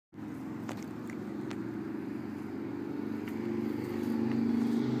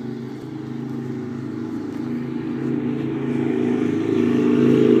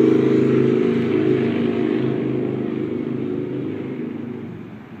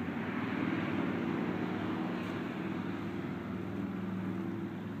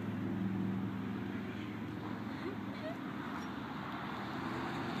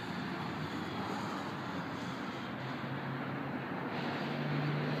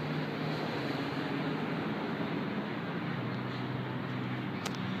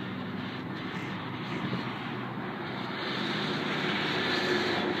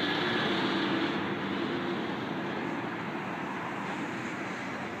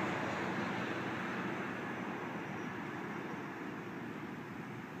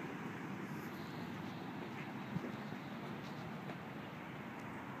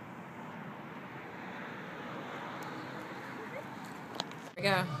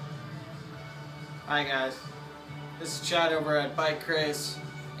Go. Hi guys, this is Chad over at Craze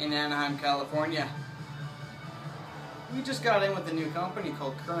in Anaheim, California. We just got in with a new company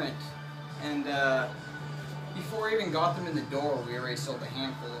called Current, and before we even got them in the door, we already sold a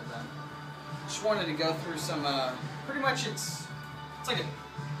handful of them. Just wanted to go through some, pretty much it's like a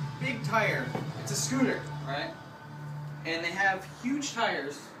big tire. It's a scooter, right? And they have huge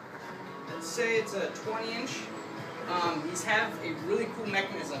tires. Let's say it's a 20-inch. These have a really cool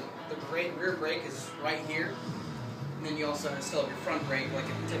mechanism. The rear brake is right here, and then you also still have your front brake like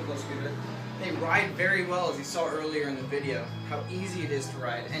a typical scooter. They ride very well, as you saw earlier in the video, how easy it is to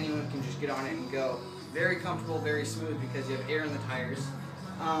ride. Anyone can just get on it and go. Very comfortable, very smooth because you have air in the tires.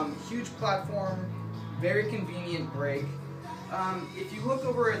 Huge platform, very convenient brake. If you look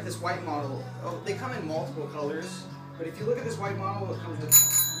over at this white model, they come in multiple colors, but if you look at this white model, it comes with,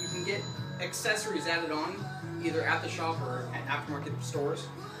 you can get accessories added on, either at the shop or at aftermarket stores.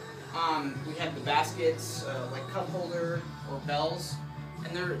 We have the baskets, like cup holder or bells,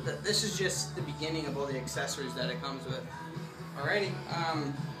 and this is just the beginning of all the accessories that it comes with. Alrighty,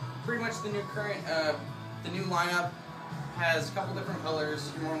 pretty much the new Current, the new lineup has a couple different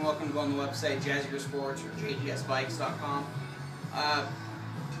colors. You're more than welcome to go on the website, Jazzier Sports or jgsbikes.com.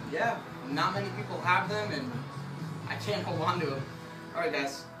 Yeah, not many people have them, and I can't hold on to them. Alright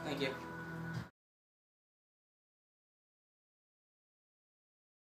guys, thank you.